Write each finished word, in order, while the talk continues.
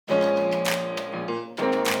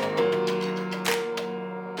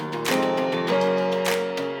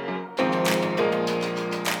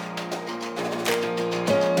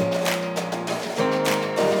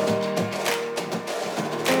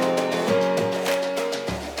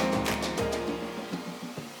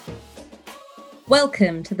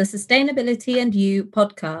Welcome to the Sustainability and You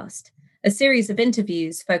podcast, a series of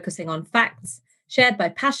interviews focusing on facts shared by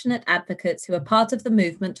passionate advocates who are part of the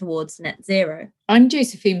movement towards net zero. I'm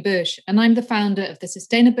Josephine Bush, and I'm the founder of the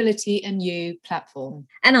Sustainability and You platform.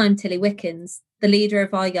 And I'm Tilly Wickens, the leader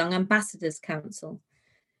of our Young Ambassadors Council.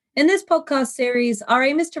 In this podcast series, our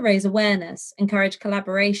aim is to raise awareness, encourage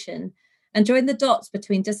collaboration, and join the dots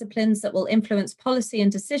between disciplines that will influence policy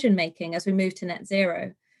and decision-making as we move to net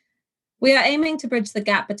zero. We are aiming to bridge the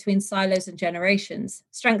gap between silos and generations,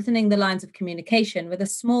 strengthening the lines of communication with a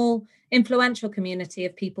small, influential community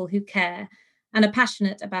of people who care and are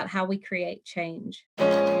passionate about how we create change.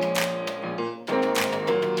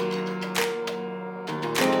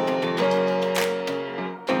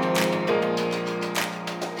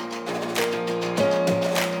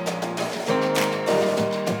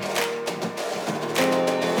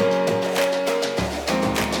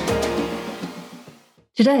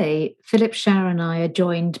 Today, Philip Schaar and I are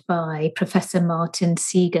joined by Professor Martin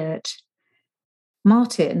Siegert.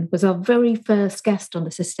 Martin was our very first guest on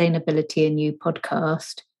the Sustainability and You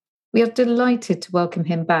podcast. We are delighted to welcome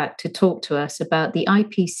him back to talk to us about the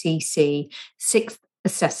IPCC Sixth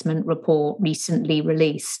Assessment Report recently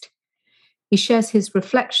released. He shares his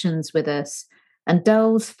reflections with us and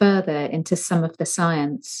delves further into some of the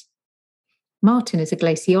science. Martin is a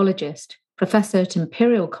glaciologist, Professor at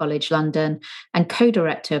Imperial College London and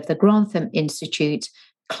co-director of the Grantham Institute,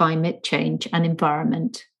 Climate Change and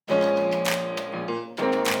Environment.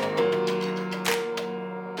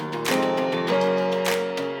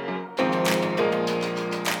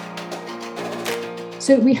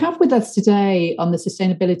 So we have with us today on the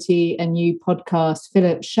Sustainability and You podcast,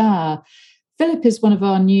 Philip Schaar. Philip is one of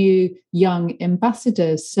our new young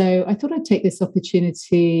ambassadors. So I thought I'd take this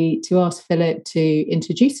opportunity to ask Philip to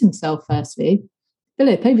introduce himself firstly.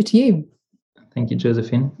 Philip, over to you. Thank you,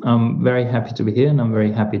 Josephine. I'm very happy to be here, and I'm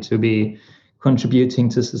very happy to be contributing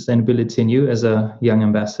to Sustainability and You as a young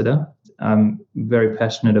ambassador. I'm very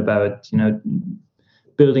passionate about,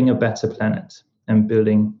 building a better planet and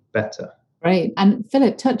building better. Great. And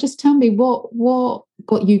Philip, just tell me what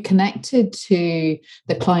got you connected to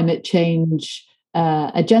the climate change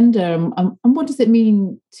agenda, and what does it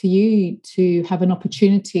mean to you to have an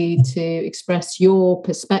opportunity to express your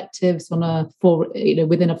perspectives on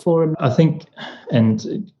within a forum? I think,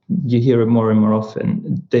 and you hear it more and more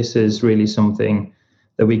often, this is really something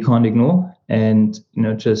that we can't ignore, and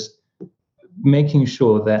just making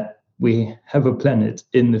sure that we have a planet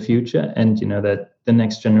in the future, and that the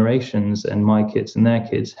next generations and my kids and their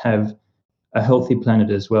kids have a healthy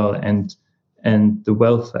planet as well, and the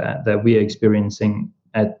welfare that we are experiencing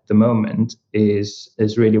at the moment is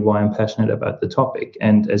really why I'm passionate about the topic.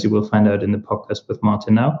 And as you will find out in the podcast with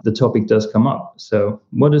Martin now, the topic does come up. So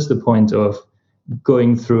what is the point of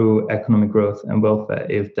going through economic growth and welfare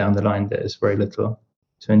if down the line there is very little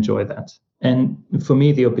to enjoy that? And for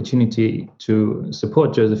me, the opportunity to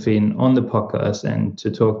support Josephine on the podcast and to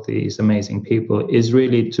talk to these amazing people is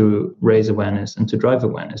really to raise awareness and to drive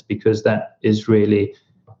awareness, because that is really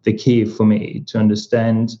the key for me to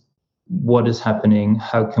understand what is happening,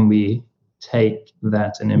 how can we take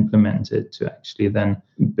that and implement it to actually then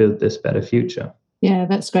build this better future. Yeah,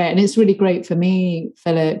 that's great. And it's really great for me,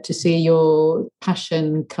 Philip, to see your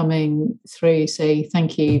passion coming through. So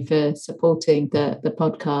thank you for supporting the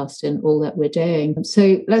podcast and all that we're doing.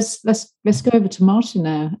 So let's go over to Martin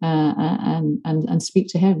now and speak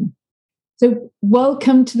to him. So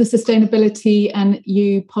welcome to the Sustainability and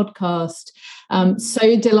You podcast.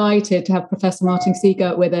 So delighted to have Professor Martin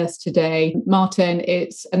Siegert with us today. Martin,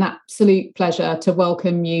 it's an absolute pleasure to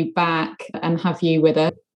welcome you back and have you with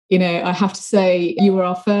us. I have to say, you were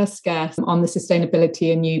our first guest on the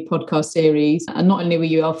Sustainability and You podcast series. And not only were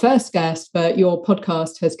you our first guest, but your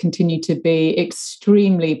podcast has continued to be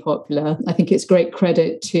extremely popular. I think it's great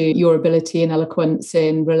credit to your ability and eloquence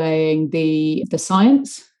in relaying the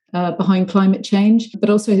science behind climate change, but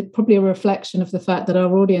also probably a reflection of the fact that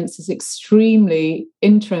our audience is extremely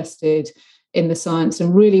interested in the science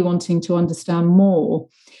and really wanting to understand more.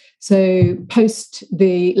 So post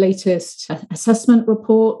the latest assessment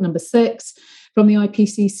report, number 6, from the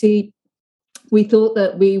IPCC, we thought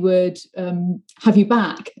that we would have you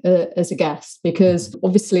back as a guest, because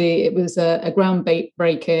obviously it was a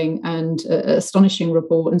groundbreaking and astonishing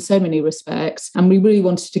report in so many respects. And we really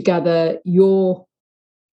wanted to gather your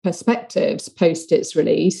perspectives post its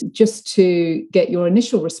release, just to get your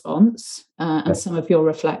initial response and some of your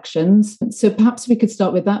reflections. So perhaps we could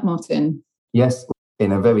start with that, Martin. Yes.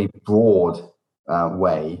 In a very broad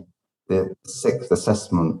way, the 6th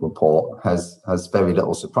assessment report has very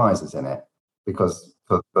little surprises in it. because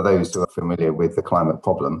for those who are familiar with the climate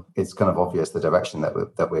problem, it's kind of obvious the direction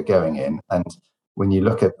that we're going in. And when you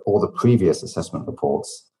look at all the previous assessment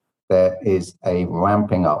reports, there is a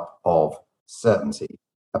ramping up of certainty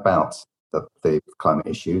about the climate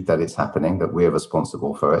issue, that it's happening, that we're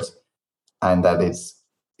responsible for it, and that it's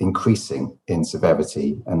increasing in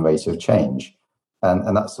severity and rate of change.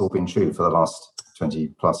 And that's all been true for the last 20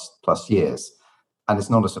 plus years. And it's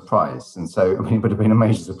not a surprise. And so, I mean, it would have been a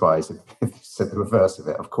major surprise if you said the reverse of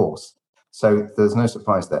it, of course. So there's no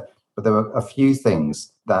surprise there. But there were a few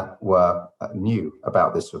things that were new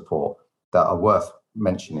about this report that are worth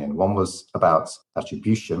mentioning. One was about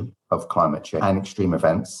attribution of climate change and extreme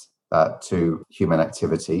events to human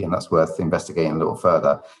activity, and that's worth investigating a little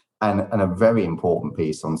further. And a very important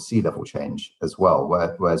piece on sea level change as well,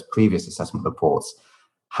 whereas previous assessment reports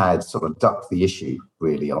had sort of ducked the issue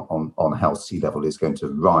really on how sea level is going to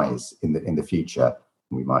rise in the future.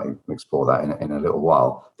 We might explore that in a little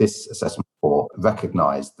while. This assessment report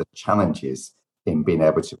recognised the challenges in being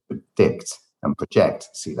able to predict and project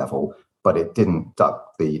sea level, but it didn't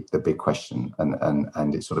duck the big question,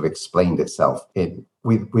 and it sort of explained itself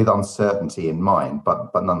with uncertainty in mind, but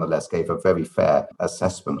nonetheless gave a very fair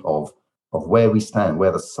assessment of where we stand,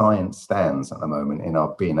 where the science stands at the moment in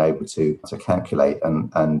our being able to calculate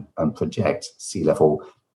and project sea level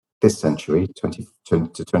this century, 20 to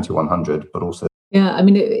 2100, but also. Yeah, I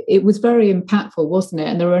mean, it was very impactful, wasn't it?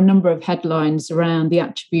 And there were a number of headlines around the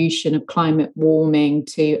attribution of climate warming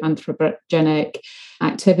to anthropogenic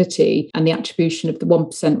activity and the attribution of the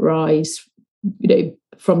 1% rise,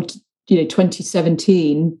 from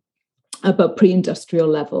 2017 above pre-industrial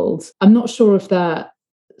levels. I'm not sure if that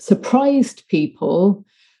surprised people,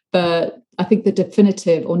 but I think the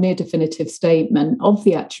definitive or near definitive statement of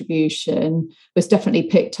the attribution was definitely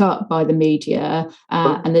picked up by the media,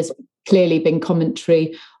 and there's clearly been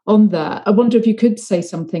commentary on that. I wonder if you could say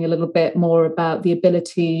something a little bit more about the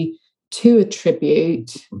ability to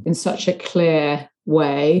attribute in such a clear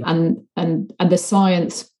way and the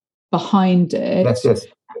science behind it. Yes.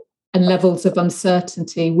 And levels of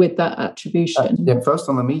uncertainty with that attribution. First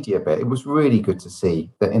on the media bit, it was really good to see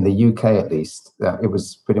that in the UK, at least, it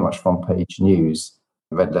was pretty much front page news,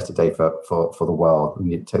 red letter day for the world. We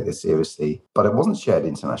need to take this seriously. But it wasn't shared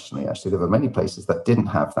internationally, actually. There were many places that didn't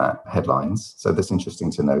have that headlines. So that's interesting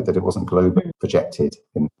to know that it wasn't globally projected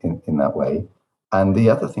in that way. And the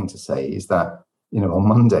other thing to say is that, on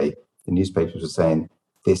Monday, the newspapers were saying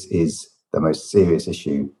this is the most serious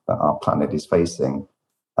issue that our planet is facing.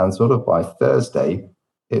 And sort of by Thursday,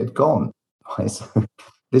 it had gone. Right? So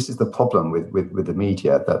this is the problem with the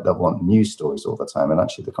media that want news stories all the time. And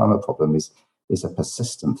actually, the climate problem is a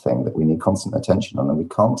persistent thing that we need constant attention on, and we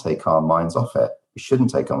can't take our minds off it. We shouldn't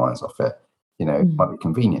take our minds off it. It might be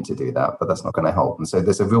convenient to do that, but that's not going to help. And so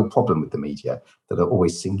there's a real problem with the media that are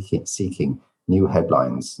always seeking new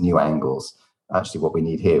headlines, new angles. Actually, what we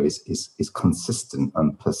need here is consistent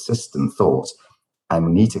and persistent thought. And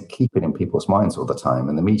we need to keep it in people's minds all the time.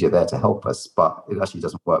 And the media are there to help us, but it actually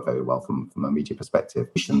doesn't work very well from a media perspective.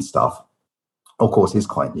 Stuff, of course, is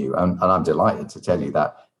quite new. And I'm delighted to tell you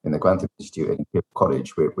that in the Grantham Institute in Imperial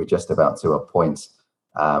College, we're just about to appoint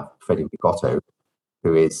Freddie Bigotto,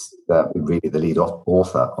 who is really the lead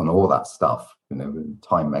author on all that stuff.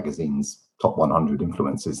 Time Magazine's top 100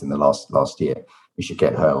 influencers in the last year. You should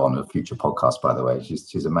get her on a future podcast, by the way.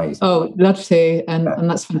 She's amazing. Oh, love to. And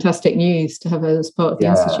that's fantastic news to have her as part of the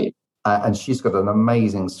Institute. And she's got an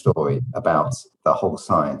amazing story about the whole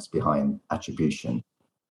science behind attribution.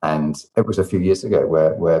 And it was a few years ago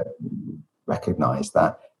where recognised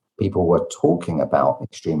that people were talking about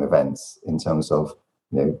extreme events in terms of,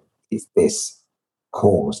 is this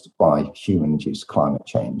caused by human-induced climate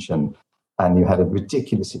change? And you had a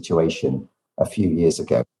ridiculous situation a few years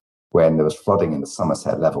ago when there was flooding in the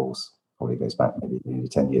Somerset Levels. Probably goes back maybe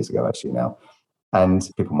 10 years ago actually now. And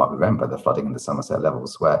people might remember the flooding in the Somerset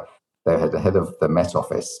Levels, where they had the head of the Met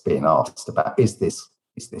Office being asked about, is this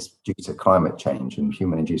due to climate change and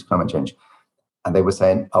human-induced climate change? And they were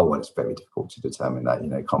saying, it's very difficult to determine that.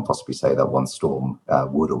 Can't possibly say that one storm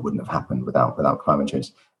would or wouldn't have happened without climate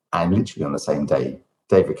change. And literally on the same day,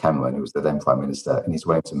 David Cameron, who was the then Prime Minister, in his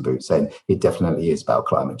Wellington boots, saying it definitely is about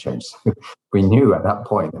climate change. So we knew at that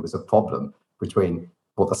point there was a problem between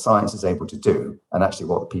what the science is able to do and actually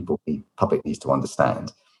what the public needs to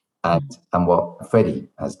understand. And what Freddie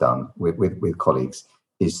has done with colleagues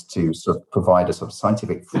is to sort of provide a sort of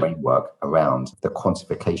scientific framework around the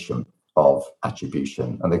quantification of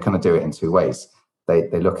attribution. And they kind of do it in two ways. They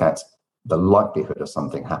look at the likelihood of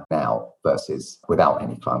something happening now versus without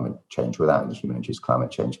any climate change, without any human-induced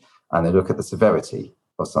climate change. And they look at the severity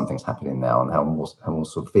of something's happening now and how more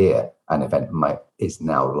severe an event is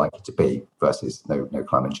now likely to be versus no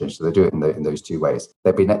climate change. So they do it in those two ways.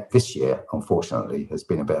 This year, unfortunately, has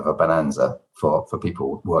been a bit of a bonanza for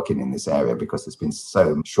people working in this area, because there's been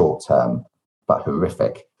so short-term but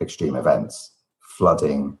horrific extreme events,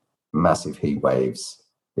 flooding, massive heat waves.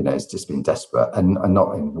 It's just been desperate, and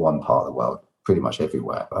not in one part of the world, pretty much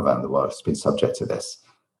everywhere around the world has been subject to this.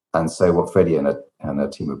 And so what Freddie and her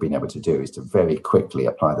team have been able to do is to very quickly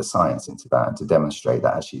apply the science into that and to demonstrate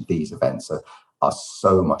that actually these events are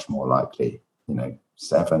so much more likely,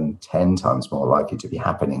 7-10 times more likely to be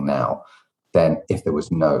happening now than if there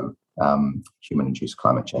was no human-induced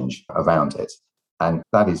climate change around it. And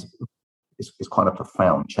that is quite a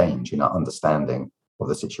profound change in our understanding of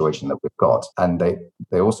the situation that we've got. And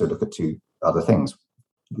they also look at two other things.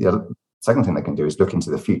 The second thing they can do is look into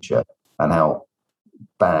the future and how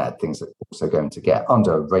bad things are also going to get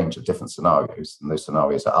under a range of different scenarios, and those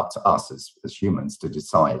scenarios are up to us as humans to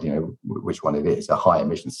decide, which one it is, a high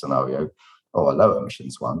emissions scenario or a low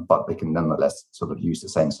emissions one. But they can nonetheless sort of use the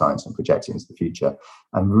same science and project it into the future.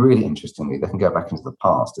 And really interestingly, they can go back into the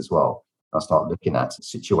past as well and start looking at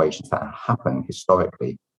situations that happen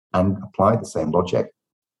historically and apply the same logic.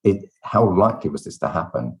 How likely was this to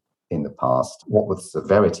happen in the past? What was the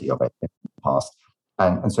severity of it in the past?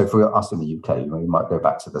 And so for us in the UK, we might go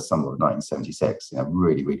back to the summer of 1976,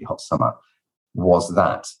 really, really hot summer. Was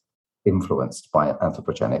that influenced by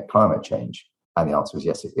anthropogenic climate change? And the answer is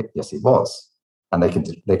yes, it was. And they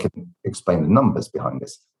can explain the numbers behind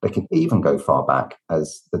this. They can even go far back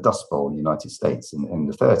as the Dust Bowl in the United States in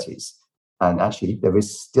the 30s. And actually, there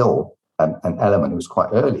is still an element. It was quite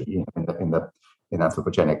early in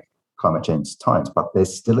anthropogenic climate change times, but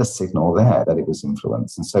there's still a signal there that it was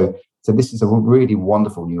influenced. And so this is a really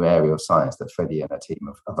wonderful new area of science that Freddie and her team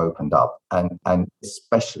have opened up, and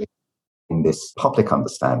especially in this public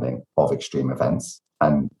understanding of extreme events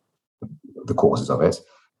and the causes of it,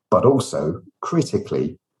 but also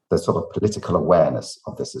critically the sort of political awareness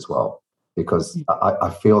of this as well. Because I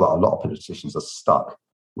feel that a lot of politicians are stuck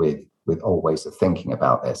with old ways of thinking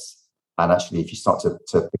about this. And actually, if you start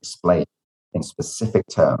to explain in specific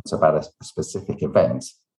terms about a specific event,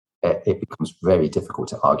 it becomes very difficult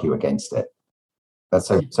to argue against it.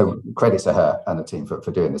 So credit to her and the team for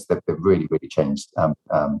doing this. They've really, really changed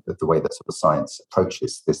the way that sort of science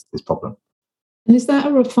approaches this problem. And is that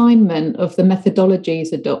a refinement of the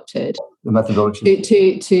methodologies adopted? The methodology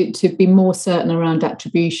to be more certain around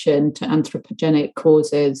attribution to anthropogenic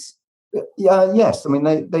causes? Yes. I mean,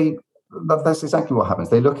 that's exactly what happens.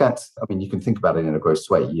 They look at, you can think about it in a gross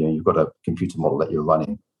way. You've got a computer model that you're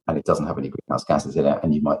running and it doesn't have any greenhouse gases in it,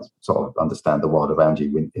 and you might sort of understand the world around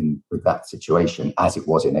you with that situation as it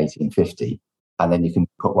was in 1850. And then you can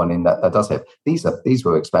put one in that does it. These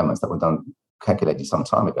were experiments that were calculated some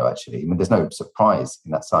time ago, actually. There's no surprise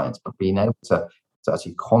in that science, but being able to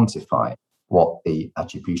actually quantify what the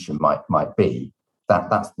attribution might be,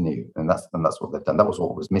 that's new, and that's what they've done. That was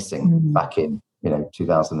what was missing back in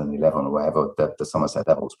 2011 or whatever the Somerset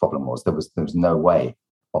Devils problem was. There was no way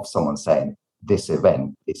of someone saying this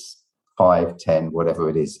event is 5, 10, whatever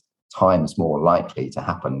it is, times more likely to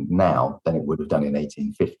happen now than it would have done in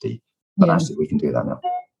 1850. But actually, we can do that now.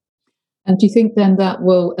 And do you think then that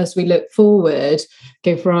will, as we look forward,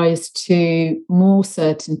 give rise to more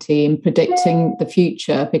certainty in predicting the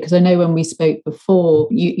future? Because I know when we spoke before,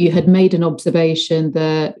 you had made an observation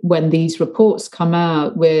that when these reports come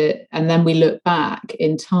out, and then we look back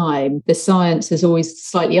in time, the science is always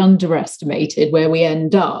slightly underestimated where we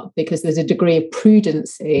end up, because there's a degree of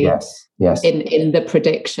prudency in the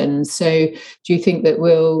predictions. So do you think that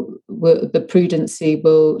the prudency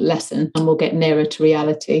will lessen and we'll get nearer to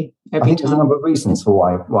reality? I think there's a number of reasons for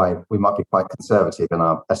why we might be quite conservative in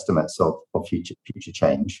our estimates of future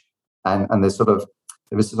change, and there is a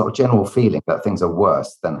sort of general feeling that things are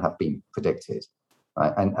worse than have been predicted,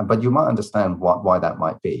 right? But you might understand why that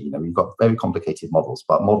might be. You've got very complicated models,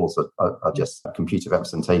 but models are just computer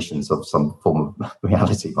representations of some form of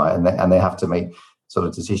reality, right? And they have to make sort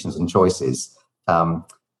of decisions and choices, and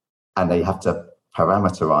they have to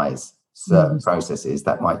parameterize certain processes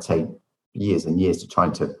that might take years and years to try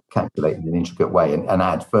to calculate in an intricate way and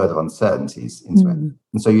add further uncertainties into it.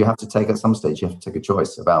 And so you have to at some stage, you have to take a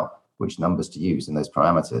choice about which numbers to use in those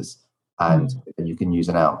parameters. And you can use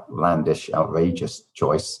an outlandish, outrageous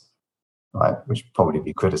choice, right, which will probably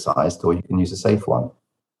be criticized, or you can use a safe one.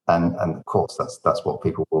 And of course, that's what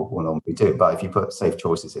people will normally do. But if you put safe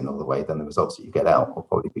choices in all the way, then the results that you get out will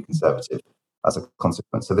probably be conservative as a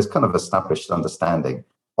consequence. So there's kind of established understanding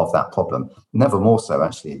of that problem, never more so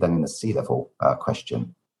actually than in the sea level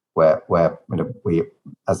question. where we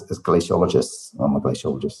as glaciologists, I'm a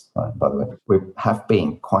glaciologist, by the way, we have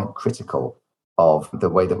been quite critical of the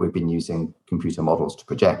way that we've been using computer models to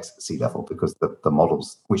project sea level, because the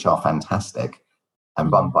models, which are fantastic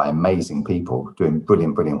and run by amazing people doing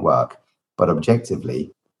brilliant work, but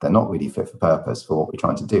objectively they're not really fit for purpose for what we're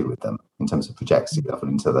trying to do with them in terms of project sea level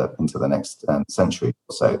into the next century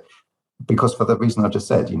or so. Because for the reason I just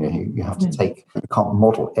said, you have to you can't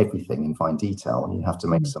model everything in fine detail, and you have to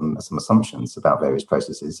make some assumptions about various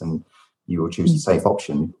processes, and you will choose the safe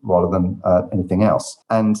option rather than anything else.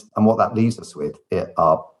 And what that leaves us with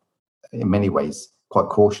are, in many ways, quite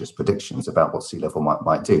cautious predictions about what sea level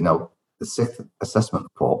might do. Now, the sixth assessment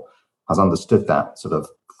report has understood that sort of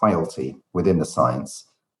frailty within the science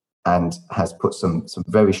and has put some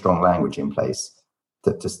very strong language in place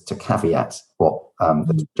to caveat what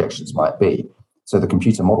the projections might be. So the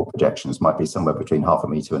computer model projections might be somewhere between 0.5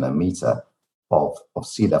 meter and 1 meter of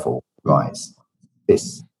sea level rise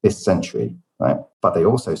this century, right? But they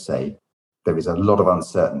also say there is a lot of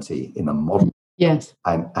uncertainty in the model. Yes.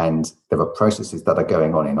 And there are processes that are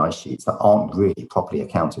going on in ice sheets that aren't really properly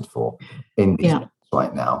accounted for in these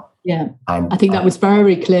right now. Yeah. And I think that was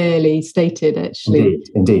very clearly stated, actually.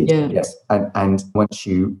 Indeed. Yeah. Yes. And once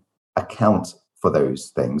you account for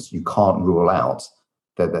those things, you can't rule out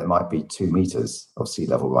that there might be 2 meters of sea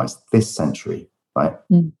level rise this century, right?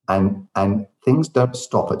 And things don't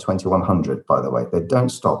stop at 2100, by the way. They don't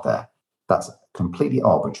stop there. That's completely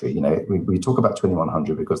arbitrary. We talk about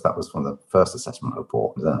 2100 because that was from the first assessment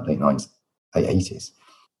report in the late 80s.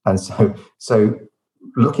 And so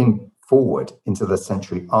looking forward into the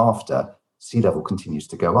century after, sea level continues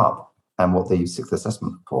to go up. And what the sixth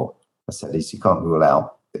assessment report has said is you can't rule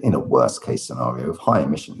out, in a worst case scenario of high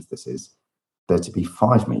emissions, this is there to be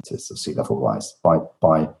 5 meters of sea level rise by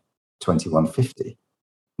 2150.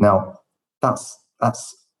 Now, that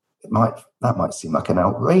might seem like an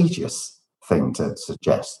outrageous thing to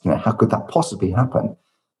suggest. How could that possibly happen?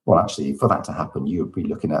 Well, actually, for that to happen, you would be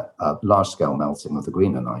looking at a large-scale melting of the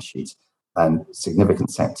Greenland ice sheet and significant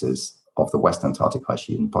sectors of the West Antarctic ice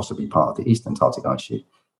sheet and possibly part of the East Antarctic ice sheet.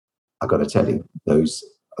 I've got to tell you, there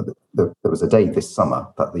was a day this summer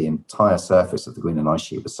that the entire surface of the Greenland ice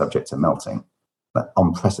sheet was subject to melting.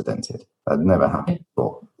 Unprecedented. That had never happened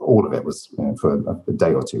before. All of it was, for a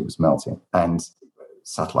day or two, was melting. And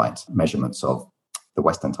satellite measurements of the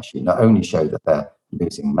West Antarctic sheet not only show that they're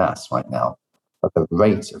losing mass right now, but the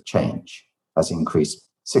rate of change has increased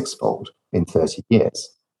 6-fold in 30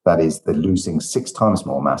 years. That is, they're losing 6 times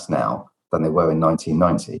more mass now than they were in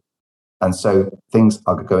 1990. And so things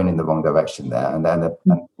are going in the wrong direction there. And then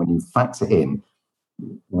and when you factor in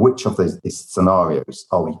which of these scenarios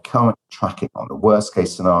are we currently tracking on, the worst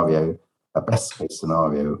case scenario, a best case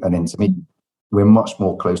scenario, and intermediate, we're much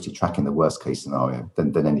more closely tracking the worst case scenario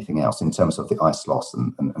than anything else in terms of the ice loss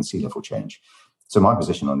and sea level change. So my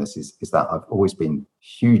position on this is that I've always been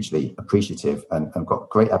hugely appreciative and got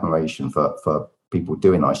great admiration for people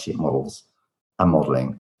doing ice sheet models and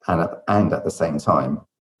modelling, and at the same time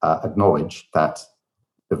acknowledge that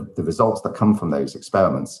the results that come from those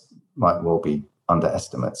experiments might well be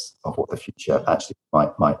underestimates of what the future actually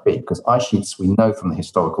might be. Because ice sheets, we know from the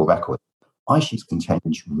historical record, ice sheets can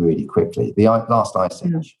change really quickly. The last ice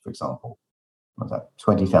age, for example, was that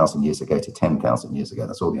 20,000 years ago to 10,000 years ago.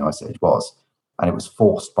 That's all the ice age was. And it was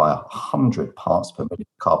forced by 100 parts per million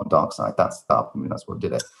carbon dioxide. That's what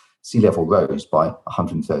did it. Sea level rose by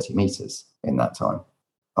 130 meters in that time,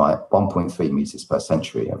 by 1.3 meters per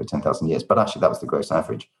century over 10,000 years. But actually, that was the gross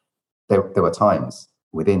average. There were times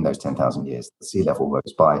within those 10,000 years, the sea level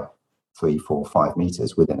rose by 3, 4, 5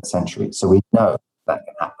 meters within a century. So we know that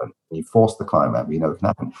can happen. When you force the climate, we know it can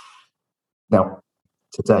happen. Now,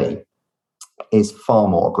 today is far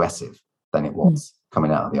more aggressive than it was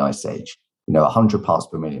coming out of the ice age. 100 parts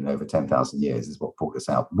per million over 10,000 years is what brought us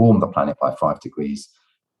out, warmed the planet by 5 degrees,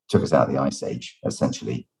 took us out of the ice age,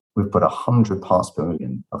 essentially. We've put 100 parts per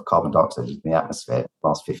million of carbon dioxide in the atmosphere the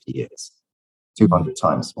last 50 years, 200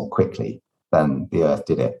 times more quickly than the Earth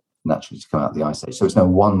did it naturally to come out of the ice age. So it's no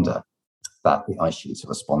wonder that the ice sheets are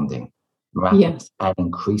responding rapidly and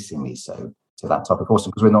increasingly so to that type of force,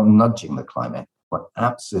 because we're not nudging the climate, we're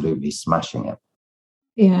absolutely smashing it.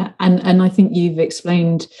 Yeah, and I think you've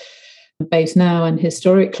explained both now and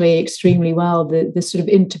historically extremely well the sort of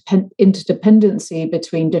interdependency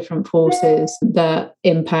between different forces that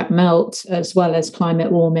impact melt, as well as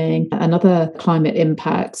climate warming and other climate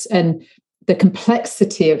impacts, and the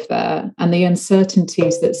complexity of that and the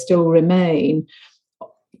uncertainties that still remain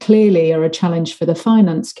clearly are a challenge for the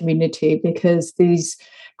finance community, because these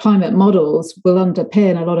climate models will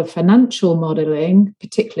underpin a lot of financial modeling,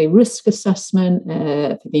 particularly risk assessment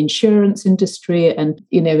for the insurance industry, and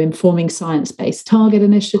informing science-based target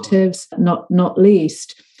initiatives, not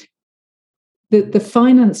least. The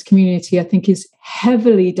finance community, I think, is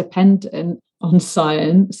heavily dependent on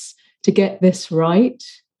science to get this right.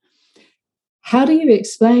 How do you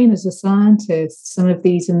explain as a scientist some of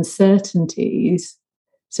these uncertainties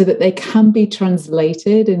so that they can be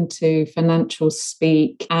translated into financial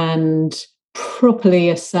speak and properly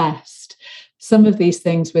assessed? Some of these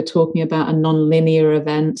things we're talking about are non-linear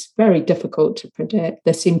events, very difficult to predict.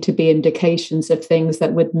 There seem to be indications of things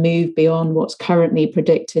that would move beyond what's currently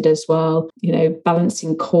predicted as well.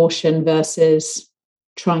 Balancing caution versus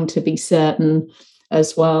trying to be certain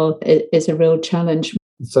as well is a real challenge.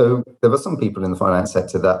 So there were some people in the finance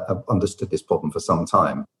sector that have understood this problem for some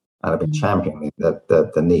time and have been championing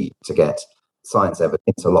the need to get science ever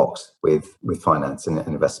interlocked with finance and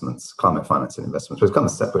investments, climate finance and investments. So it's kind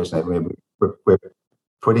of separation. We're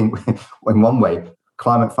putting, in one way,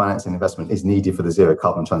 climate finance and investment is needed for the zero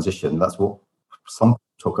carbon transition. That's what some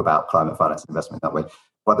talk about, climate finance and investment that way.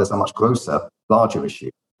 But there's a much grosser, larger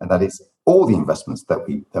issue, and that is all the investments that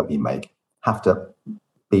we make have to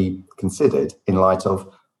be considered in light of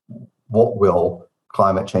what will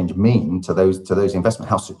climate change mean to those investments.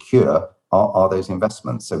 How secure are those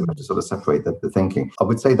investments? So we have to sort of separate the thinking. I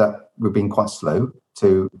would say that we've been quite slow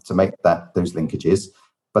to make those linkages,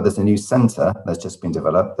 but there's a new centre that's just been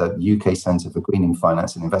developed, the UK Centre for Greening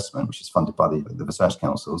Finance and Investment, which is funded by the research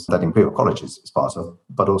councils that Imperial College is part of,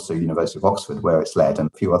 but also University of Oxford, where it's led, and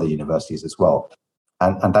a few other universities as well.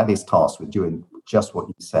 And that is tasked with doing just what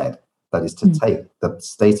you said, that is to take the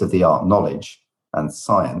state-of-the-art knowledge and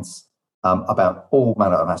science about all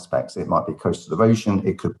manner of aspects. It might be coastal erosion,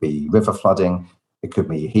 it could be river flooding, it could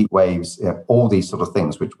be heat waves, all these sort of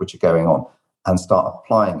things which are going on, and start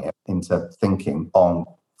applying it into thinking on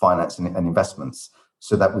finance and investments,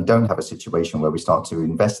 so that we don't have a situation where we start to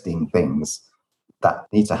invest in things that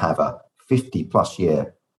need to have a 50+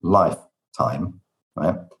 year lifetime,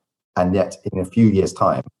 right? And yet in a few years'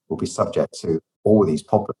 time, we'll be subject to all these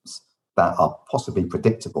problems that are possibly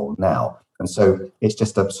predictable now. And so it's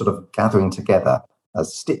just a sort of gathering together, a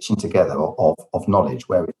stitching together of knowledge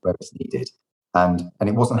where it's needed. And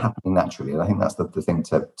it wasn't happening naturally. And I think that's the thing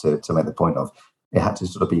to make the point of. It had to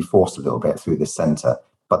sort of be forced a little bit through this centre.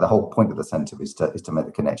 But the whole point of the centre is to make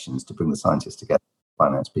the connections, to bring the scientists together,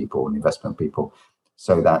 finance people and investment people,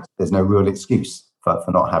 so that there's no real excuse for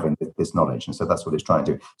not having this knowledge. And so that's what it's trying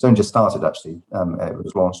to do. It's only just started, actually. It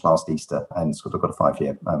was launched last Easter, and it's sort of got a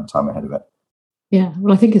 5-year time ahead of it. Yeah,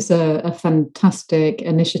 well, I think it's a fantastic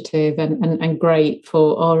initiative and great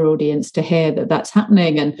for our audience to hear that that's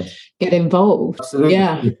happening and get involved. Absolutely.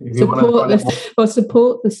 Yeah,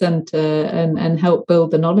 support the centre and help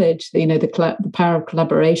build the knowledge. The power of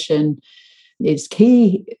collaboration is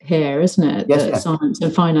key here, isn't it? Yes, that science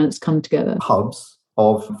and finance come together. Hubs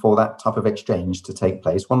for that type of exchange to take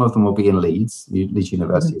place. One of them will be in Leeds. Leeds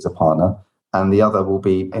University is a partner. And the other will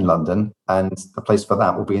be in London, and the place for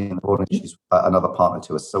that will be in the Royal Institute, another partner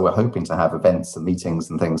to us. So we're hoping to have events and meetings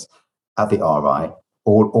and things at the RI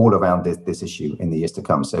all around this issue in the years to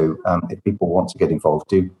come. So if people want to get involved,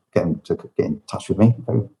 do get in touch with me.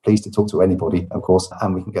 I'm pleased to talk to anybody, of course,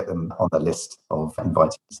 and we can get them on the list of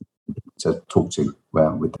invitees to talk to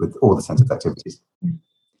with all the centre's activities.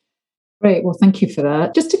 Great. Well, thank you for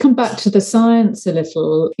that. Just to come back to the science a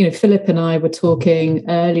little, Philip and I were talking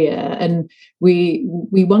earlier, and we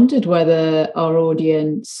wondered whether our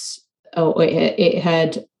audience, or it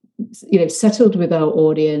had, settled with our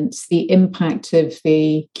audience the impact of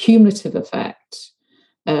the cumulative effect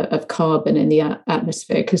of carbon in the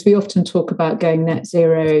atmosphere, because we often talk about going net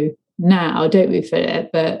zero now, don't we,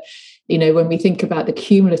 Philip? But when we think about the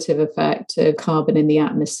cumulative effect of carbon in the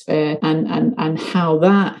atmosphere and how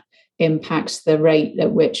that impacts the rate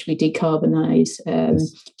at which we decarbonise.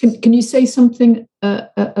 Can you say something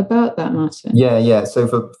about that, Martin? Yeah. So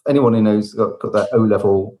for anyone who knows, got that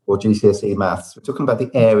O-level or GCSE maths, we're talking about the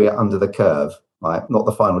area under the curve, right? Not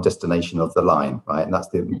the final destination of the line, right? And that's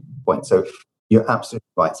the point. So you're absolutely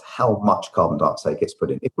right. It's how much carbon dioxide gets put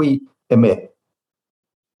in. If we emit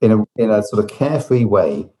in a sort of carefree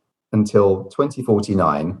way until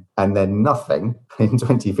 2049 and then nothing in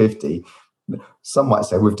 2050, some might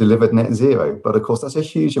say we've delivered net zero, but of course that's a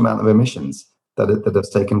huge amount of emissions that have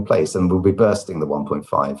taken place, and we'll be bursting the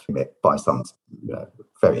 1.5 limit by some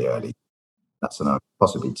very early. That's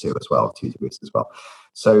possibly 2 degrees as well.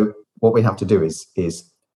 So what we have to do is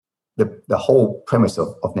the whole premise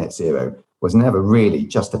of net zero was never really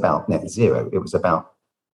just about net zero. It was about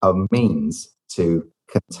a means to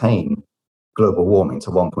contain global warming to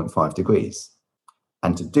 1.5 degrees.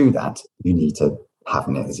 And to do that, you need to have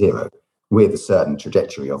net zero with a certain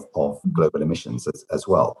trajectory of global emissions as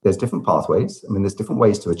well. There's different pathways. I mean, there's different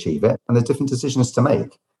ways to achieve it, and there's different decisions to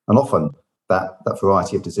make. And often that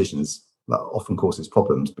variety of decisions often causes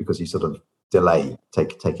problems because you sort of delay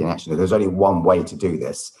taking action. If there's only one way to do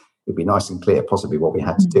this, it'd be nice and clear possibly what we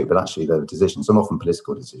had to do, but actually there are decisions, and often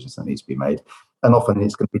political decisions that need to be made. And often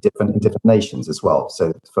it's going to be different in different nations as well.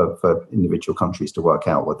 So for individual countries to work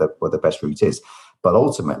out what the best route is. But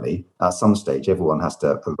ultimately, at some stage, everyone has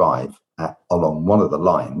to arrive along one of the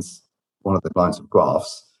lines of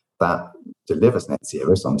graphs that delivers net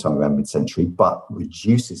zero sometime around mid-century, but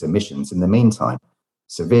reduces emissions in the meantime,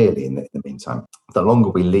 severely in the meantime. The longer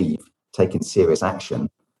we leave taking serious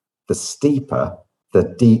action, the steeper the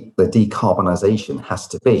decarbonisation has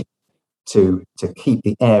to be to keep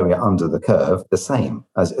the area under the curve the same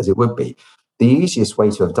as it would be. The easiest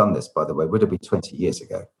way to have done this, by the way, would have been 20 years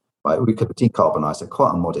ago. Right? We could have decarbonised at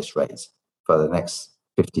quite a modest rate for the next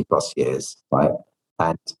 50 plus years, right?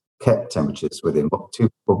 And kept temperatures within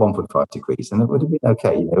 1.5 degrees, and it would have been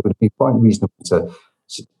okay. You know, it would be quite reasonable to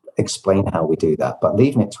explain how we do that. But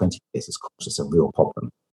leaving it 20 years has caused us a real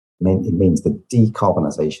problem. I mean, it means the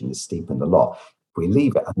decarbonisation is steepened a lot. If we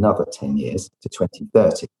leave it another 10 years to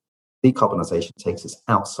 2030, decarbonisation takes us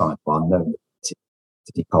outside of our known ability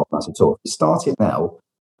to decarbonise at all. If we start it now,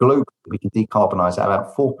 globally, we can decarbonise at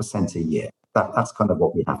about 4% a year. That's kind of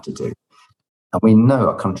what we have to do. And we know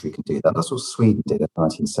a country can do that. That's what Sweden did in the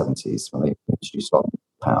 1970s when they introduced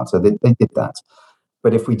power. So they did that.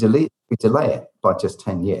 But if we delay it by just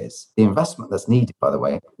 10 years, the investment that's needed, by the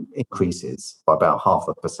way, increases by about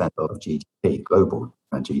 0.5% of GDP, global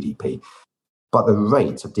GDP. But the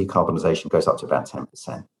rate of decarbonisation goes up to about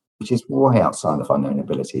 10%, which is way outside of our known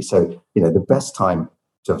ability. So, you know, the best time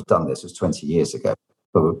to have done this was 20 years ago,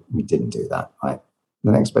 but we didn't do that, right?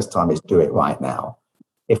 The next best time is do it right now.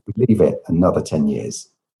 If we leave it another 10 years,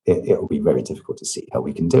 it will be very difficult to see how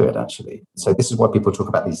we can do it, actually. So this is why people talk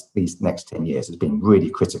about these next 10 years as being really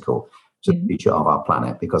critical to the future of our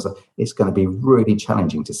planet, because it's going to be really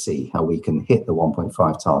challenging to see how we can hit the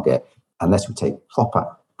 1.5 target unless we take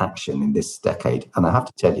proper action in this decade. And I have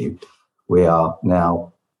to tell you, we are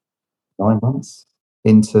now 9 months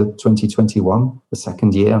into 2021, the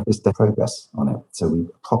second year of this progress on it. So we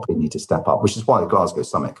probably need to step up, which is why the Glasgow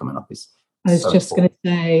summit coming up is I was just going to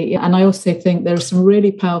say, and I also think there are some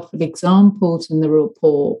really powerful examples in the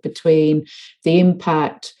report between the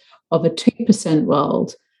impact of a 2%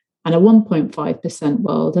 world and a 1.5%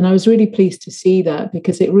 world. And I was really pleased to see that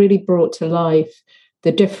because it really brought to life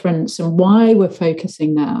the difference and why we're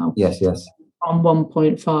focusing now on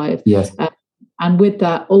 1.5. Yes. And with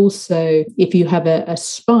that, also, if you have a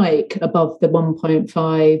spike above the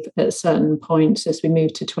 1.5 at certain points as we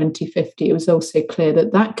move to 2050, it was also clear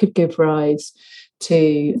that could give rise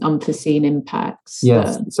to unforeseen impacts.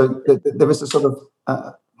 Yes. So there is a sort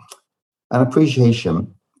of an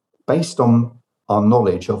appreciation based on our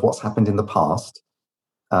knowledge of what's happened in the past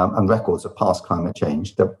and records of past climate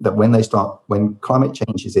change, that when climate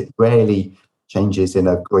changes, it rarely changes in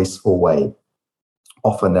a graceful way.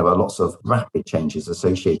 Often there are lots of rapid changes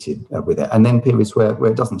associated with it, and then periods where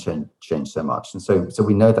it doesn't change so much. And so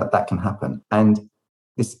we know that can happen. And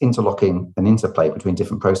this interlocking and interplay between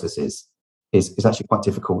different processes is actually quite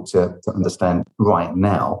difficult to understand right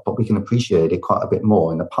now, but we can appreciate it quite a bit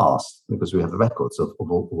more in the past because we have the records of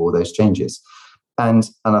all those changes. And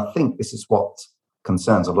I think this is what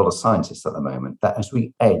concerns a lot of scientists at the moment, that as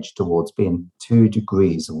we edge towards being 2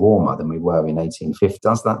 degrees warmer than we were in 1850,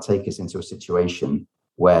 does that take us into a situation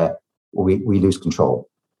where we lose control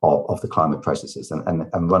of the climate processes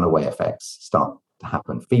and runaway effects start to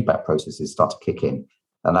happen, feedback processes start to kick in,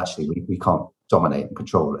 and actually we can't dominate and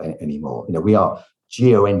control anymore. You know, we are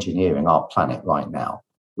geoengineering our planet right now.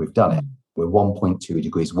 We've done it. We're 1.2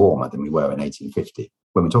 degrees warmer than we were in 1850.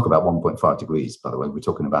 When we talk about 1.5 degrees, by the way, we're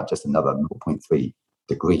talking about just another 0.3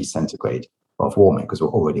 degrees centigrade of warming, because we're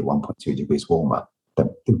already 1.2 degrees warmer than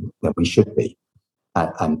we should be.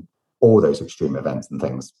 And all those extreme events and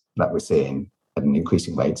things that we're seeing at an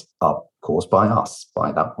increasing rate are caused by us,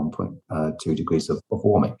 by that 1.2 degrees of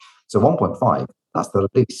warming. So 1.5, that's the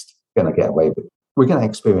least we're going to get away with. We're going to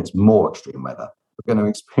experience more extreme weather. We're going to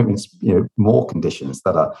experience more conditions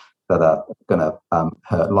that are going to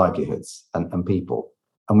hurt livelihoods and people.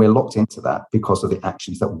 And we're locked into that because of the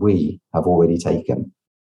actions that we have already taken.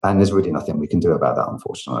 And there's really nothing we can do about that,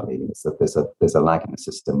 unfortunately. It's that there's a lag in the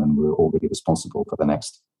system, and we're already responsible for the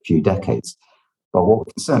next few decades. But what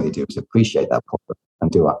we can certainly do is appreciate that problem and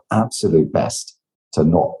do our absolute best to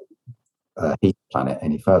not heat the planet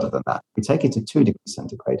any further than that. We take it to 2 degrees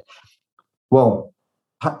centigrade. Well,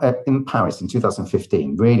 in Paris in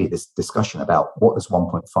 2015, really this discussion about what does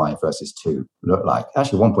 1.5 versus 2 look like.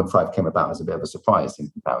 Actually, 1.5 came about as a bit of a surprise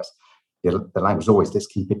in Paris. The language was always, let's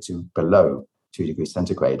keep it to below 2 degrees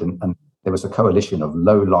centigrade. And there was a coalition of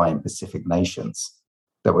low-lying Pacific nations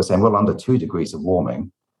that were saying, well, under 2 degrees of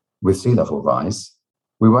warming, with sea level rise,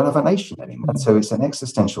 we won't have a nation anymore. And so it's an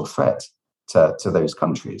existential threat to those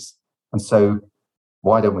countries. And so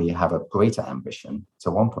why don't we have a greater ambition to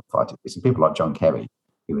 1.5 degrees? And people like John Kerry,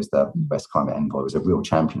 who was the best climate envoy, was a real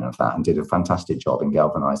champion of that and did a fantastic job in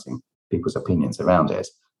galvanizing people's opinions around it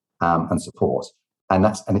and support. And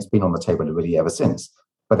it's been on the table really ever since.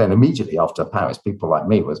 But then immediately after Paris, people like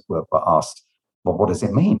me were asked, well, what does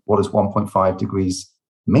it mean? What does 1.5 degrees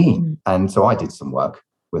mean? And so I did some work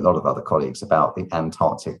with a lot of other colleagues about the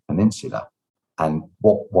Antarctic Peninsula and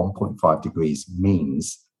what 1.5 degrees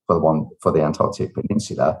means for the Antarctic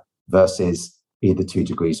Peninsula versus either 2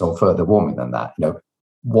 degrees or further warming than that.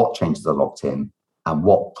 What changes are locked in and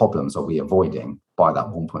what problems are we avoiding by that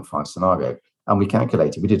 1.5 scenario? And we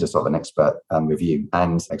calculated, we did a sort of an expert review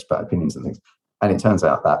and expert opinions and things. And it turns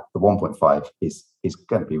out that the 1.5 is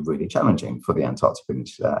going to be really challenging for the Antarctic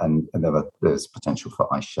Peninsula. And there's potential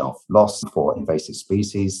for ice shelf loss, for invasive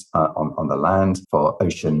species on the land, for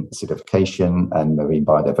ocean acidification and marine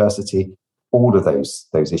biodiversity. All of those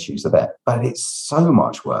issues are there. But it's so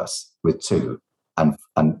much worse with 2 and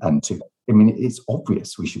 2. I mean, it's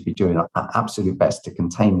obvious we should be doing our absolute best to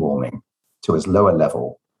contain warming to as low a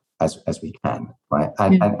level as we can, right?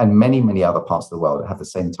 And many, many other parts of the world have the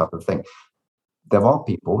same type of thing. There are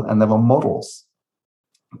people and there are models,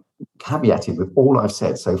 caveated with all I've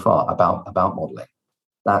said so far about modelling,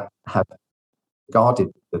 that have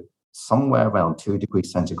regarded somewhere around 2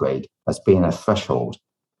 degrees centigrade as being a threshold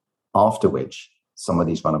after which some of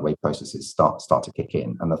these runaway processes start to kick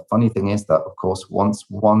in. And the funny thing is that, of course, once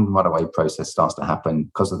one runaway process starts to happen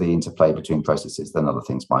because of the interplay between processes, then other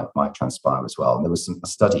things might transpire as well. And there was a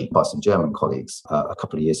study by some German colleagues a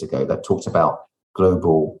couple of years ago that talked about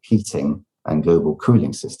global heating and global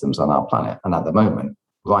cooling systems on our planet. And at the moment,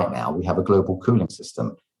 right now, we have a global cooling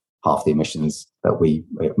system. Half the emissions that we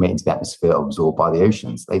emit into the atmosphere are absorbed by the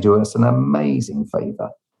oceans. They do us an amazing favor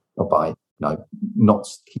by not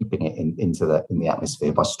keeping it in the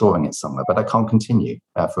atmosphere, by storing it somewhere. But that can't continue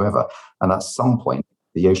forever. And at some point,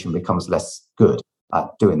 the ocean becomes less good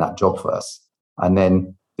at doing that job for us. And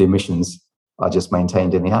then the emissions are just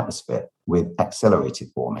maintained in the atmosphere with accelerated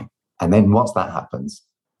warming. And then once that happens,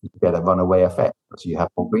 you get a runaway effect because you have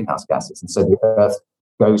more greenhouse gases. And so the Earth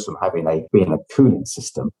goes from being a cooling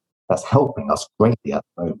system that's helping us greatly at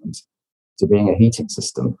the moment to being a heating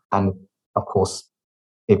system. And of course,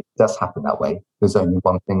 if it does happen that way, there's only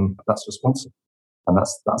one thing that's responsible, and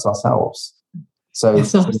that's ourselves. So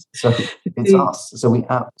it's us. So we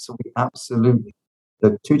absolutely,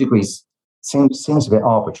 the 2 degrees seems a bit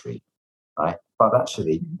arbitrary, right? But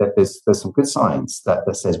actually, there's some good science that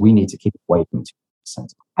says we need to keep away from 2%.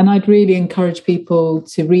 And I'd really encourage people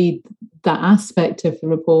to read that aspect of the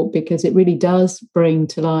report, because it really does bring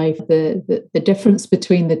to life the difference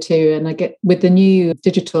between the two. And I get with the new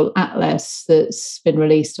digital atlas that's been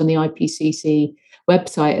released on the IPCC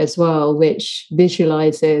website as well, which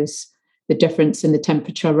visualizes the difference in the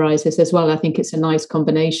temperature rises as well. I think it's a nice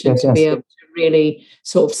combination to be able to really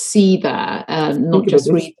sort of see that, not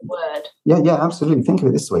just read the word. Yeah, absolutely. Think of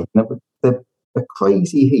it this way. The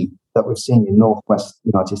crazy heat that we've seen in northwest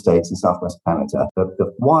United States and southwest Canada,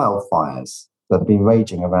 the wildfires that have been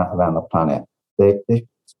raging around the planet, the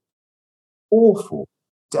awful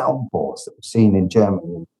downpours that we've seen in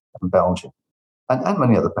Germany and Belgium and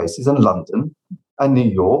many other places, and London and New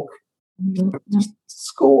York. Just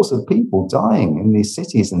scores of people dying in these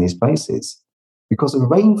cities and these places because of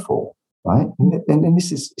rainfall, right? And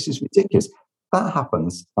this is ridiculous. That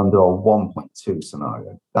happens under a 1.2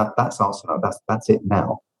 scenario. That's our scenario. That's it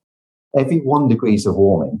now. Every 1 degrees of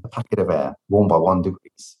warming, a packet of air warmed by 1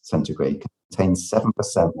 degree centigrade contains 7%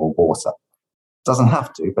 more water. It doesn't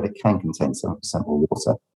have to, but it can contain 7% more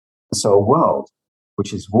water. And so a world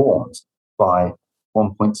which is warmed by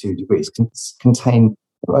 1.2 degrees can contain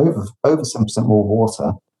over 7% more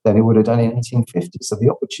water than it would have done in 1850. So the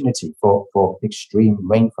opportunity for extreme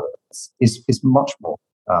rainfall is much more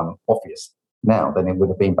obvious now than it would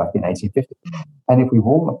have been back in 1850. And if we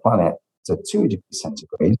warm the planet to 2 degrees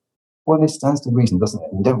centigrade, well, it stands to reason, doesn't it?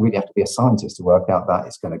 You don't really have to be a scientist to work out that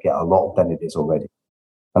it's going to get a lot than it is already.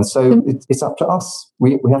 And so it's up to us.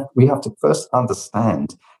 We have to first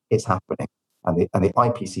understand it's happening. And the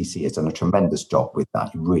IPCC has done a tremendous job with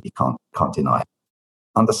that. You really can't deny it.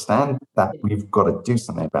 understand that we've got to do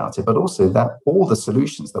something about it, but also that all the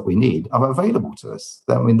solutions that we need are available to us.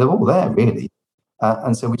 I mean, they're all there, really.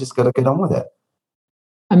 And so we just got to get on with it.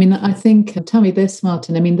 I mean, I think, tell me this,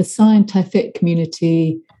 Martin, I mean, the scientific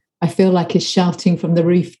community, I feel like, is shouting from the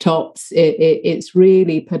rooftops. It's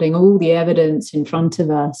really putting all the evidence in front of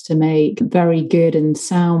us to make very good and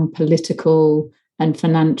sound political and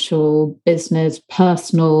financial, business,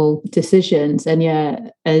 personal decisions. And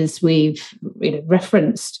yet, as we've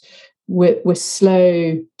referenced, we're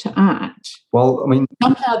slow to act. Well, I mean,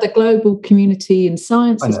 somehow the global community and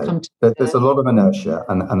science has come together. There's a lot of inertia,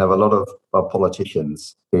 and there are a lot of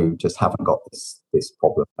politicians who just haven't got this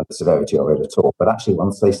problem and the severity of it at all. But actually,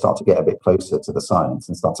 once they start to get a bit closer to the science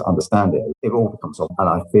and start to understand it, it all becomes obvious. And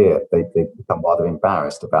I fear they become rather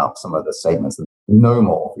embarrassed about some of the statements that are no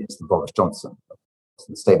more obvious than Boris Johnson.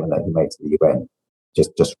 The statement that he made to the UN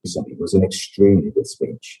just recently was an extremely good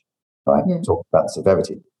speech, right? Yeah. Talking about the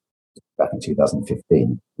severity. Back in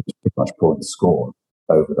 2015, it was pretty much pouring scorn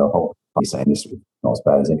over the whole thing, saying this was not as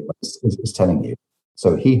bad as anyone is telling you.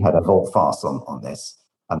 So he had a hold fast on this.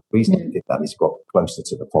 And the reason he did that is he got closer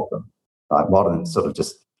to the problem, right? Rather than sort of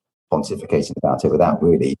just pontificating about it without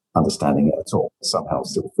really understanding it at all, somehow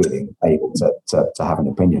still feeling able to have an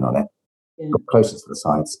opinion on it. Yeah. Got closer to the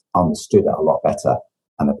science, understood it a lot better,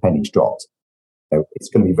 and the pennies dropped. So it's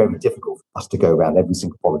going to be very difficult for us to go around every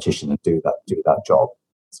single politician and do that job.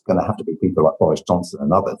 It's going to have to be people like Boris Johnson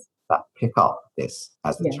and others that pick up this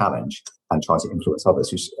as the challenge and try to influence others,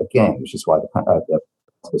 which is why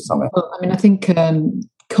the summit. Well, I mean, I think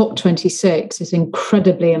COP26 is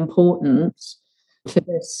incredibly important for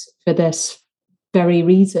this very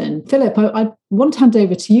reason. Philip, I want to hand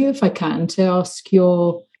over to you, if I can, to ask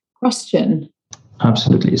your question.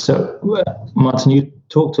 Absolutely. So, Martin, you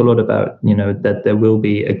talked a lot about, that there will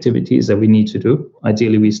be activities that we need to do.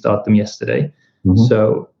 Ideally, we start them yesterday. Mm-hmm.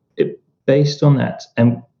 So based on that,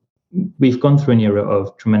 and we've gone through an era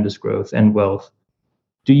of tremendous growth and wealth,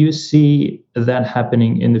 do you see that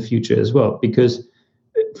happening in the future as well? Because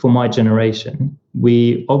for my generation,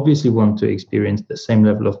 we obviously want to experience the same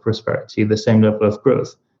level of prosperity, the same level of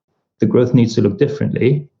growth. The growth needs to look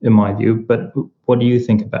differently, in my view, but what do you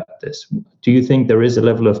think about this? Do you think there is a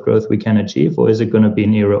level of growth we can achieve, or is it going to be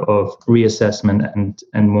an era of reassessment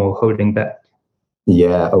and more holding back?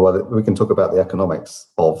 Yeah, well, we can talk about the economics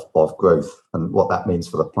of growth and what that means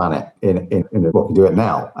for the planet in what we do it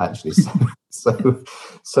now, actually.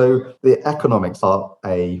 So the economics are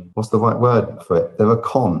what's the right word for it? They're a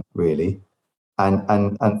con, really.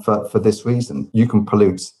 And for this reason, you can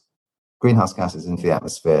pollute greenhouse gases into the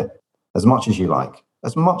atmosphere as much as you like,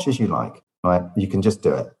 right? You can just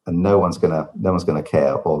do it, and no one's gonna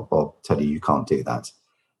care or tell you can't do that.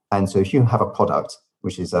 And so if you have a product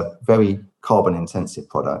which is a very carbon intensive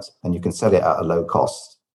product, and you can sell it at a low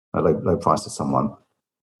cost, a low price to someone,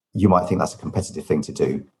 you might think that's a competitive thing to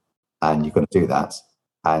do, and you're going to do that,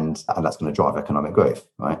 and that's going to drive economic growth,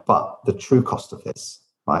 right? But the true cost of this,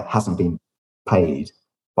 right, hasn't been paid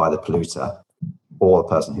by the polluter or the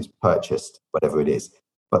person who's purchased whatever it is,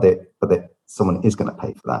 but someone is going to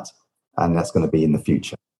pay for that, and that's going to be in the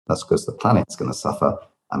future. That's because the planet's going to suffer,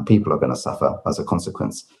 and people are going to suffer as a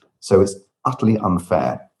consequence. So it's utterly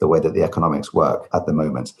unfair the way that the economics work at the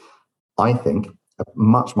moment. I think a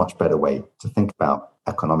much, much better way to think about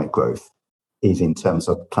economic growth is in terms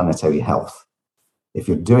of planetary health. If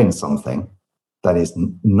you're doing something that is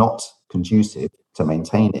not conducive to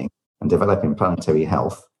maintaining and developing planetary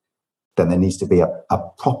health, then there needs to be a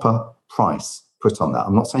proper price put on that.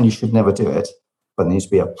 I'm not saying you should never do it, but there needs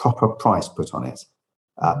to be a proper price put on it,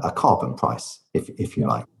 a carbon price, if you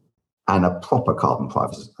like. And a proper carbon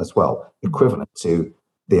price as well, equivalent to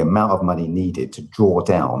the amount of money needed to draw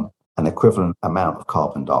down an equivalent amount of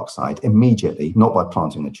carbon dioxide immediately, not by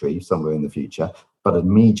planting a tree somewhere in the future, but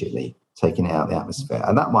immediately taking it out of the atmosphere.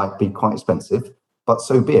 And that might be quite expensive, but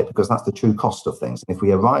so be it, because that's the true cost of things. And if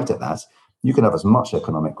we arrived at that, you can have as much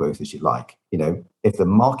economic growth as you like. If the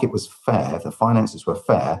market was fair, if the finances were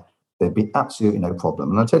fair, there'd be absolutely no problem.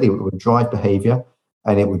 And I'll tell you, it would drive behavior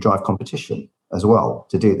and it would drive competition as well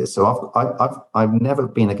to do this. So I've never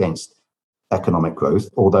been against economic growth,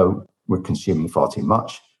 although we're consuming far too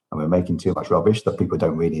much and we're making too much rubbish that people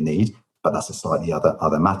don't really need. But that's a slightly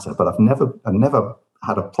other matter. But I've never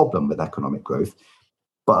had a problem with economic growth.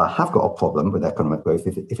 But I have got a problem with economic growth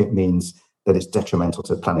if it means that it's detrimental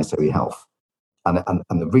to planetary health. And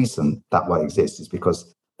the reason that won't exist is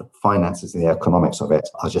because the finances and the economics of it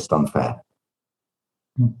are just unfair.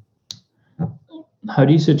 How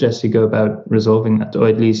do you suggest you go about resolving that, or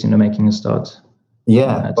at least making a start?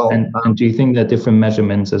 Yeah. And do you think there are different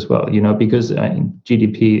measurements as well? Because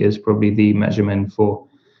GDP is probably the measurement for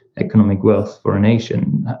economic wealth for a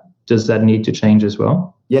nation. Does that need to change as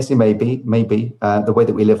well? Yes, it may be. Maybe the way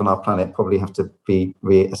that we live on our planet probably have to be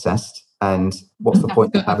reassessed. And what's the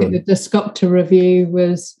point in having the Scopta review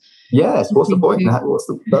was? Yes. What's the point?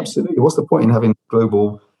 Absolutely. What's the point in having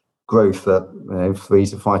global growth at 3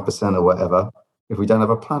 to 5% or whatever if we don't have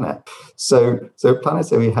a planet? So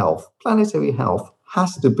planetary health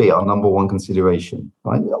has to be our number one consideration,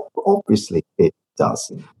 right? Obviously, it does.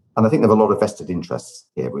 And I think there are a lot of vested interests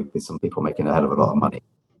here with some people making a hell of a lot of money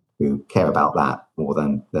who care about that more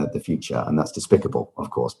than the future. And that's despicable,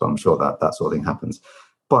 of course, but I'm sure that sort of thing happens.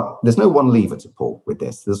 But there's no one lever to pull with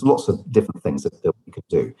this. There's lots of different things that we could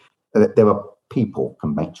do. There are people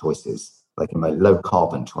can make choices. They can make low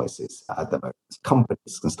carbon choices at the moment.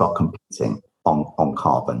 Companies can start competing on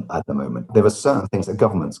carbon at the moment. There are certain things that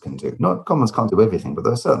governments can do. Governments can't do everything, but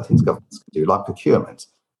there are certain things governments can do, like procurement.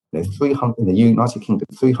 In the United Kingdom,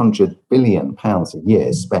 £300 billion a year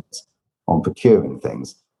is spent on procuring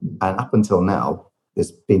things. And up until now,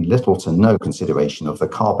 there's been little to no consideration of the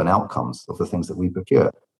carbon outcomes of the things that we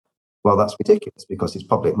procure. Well, that's ridiculous because it's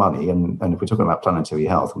public money. And if we're talking about planetary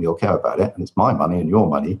health, we all care about it. And it's my money and your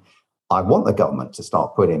money. I want the government to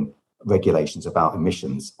start putting regulations about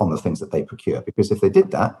emissions on the things that they procure. Because if they did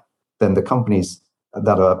that, then the companies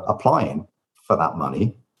that are applying for that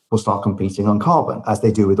money will start competing on carbon, as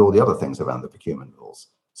they do with all the other things around the procurement rules.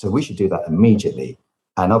 So we should do that immediately.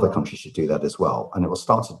 And other countries should do that as well. And it will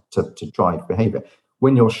start to drive behavior.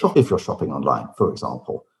 If you're shopping online, for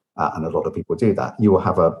example, and a lot of people do that, you will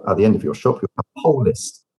have at the end of your shop, you'll have a whole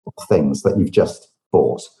list of things that you've just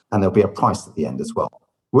bought, and there'll be a price at the end as well.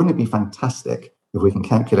 Wouldn't it be fantastic if we can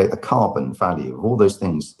calculate the carbon value of all those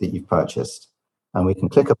things that you've purchased, and we can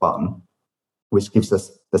click a button, which gives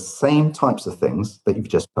us the same types of things that you've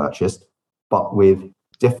just purchased, but with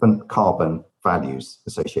different carbon values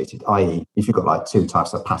associated, i.e. if you've got like two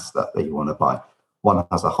types of pasta that you want to buy, one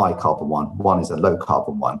has a high carbon one is a low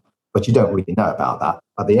carbon one, but you don't really know about that.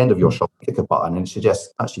 At the end of your shop, click a button and it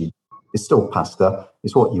suggests, actually, it's still pasta,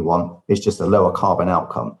 it's what you want, it's just a lower carbon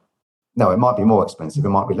outcome. Now, it might be more expensive, it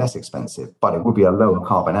might be less expensive, but it would be a lower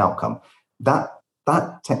carbon outcome. That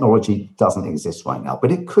technology doesn't exist right now,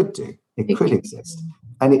 but it could do. It could exist.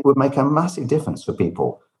 And it would make a massive difference for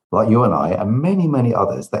people like you and I and many, many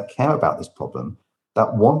others that care about this problem,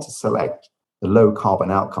 that want to select the low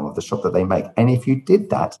carbon outcome of the shop that they make. And if you did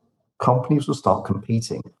that, companies will start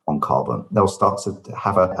competing on carbon. They'll start to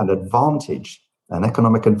have an advantage, an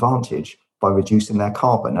economic advantage by reducing their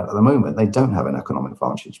carbon. At the moment, they don't have an economic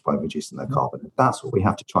advantage by reducing their carbon. That's what we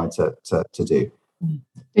have to try to do.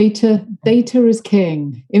 Data is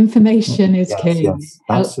king. Information is king. Yes,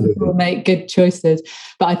 absolutely. Helps people make good choices.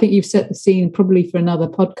 But I think you've set the scene probably for another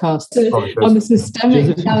podcast on the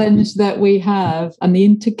systemic challenge that we have and the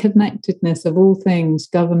interconnectedness of all things: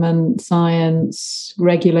 government, science,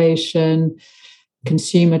 regulation,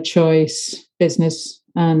 consumer choice, business,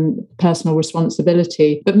 and personal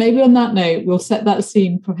responsibility. But maybe on that note, we'll set that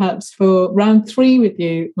scene perhaps for round 3 with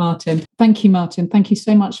you, Martin. Thank you, Martin. Thank you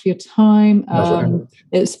so much for your time.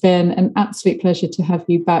 It's been an absolute pleasure to have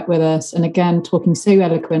you back with us. And again, talking so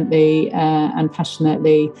eloquently and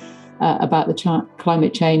passionately about the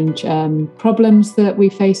climate change problems that we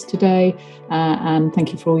face today. And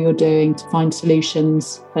thank you for all you're doing to find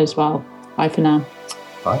solutions as well. Bye for now.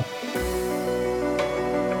 Bye.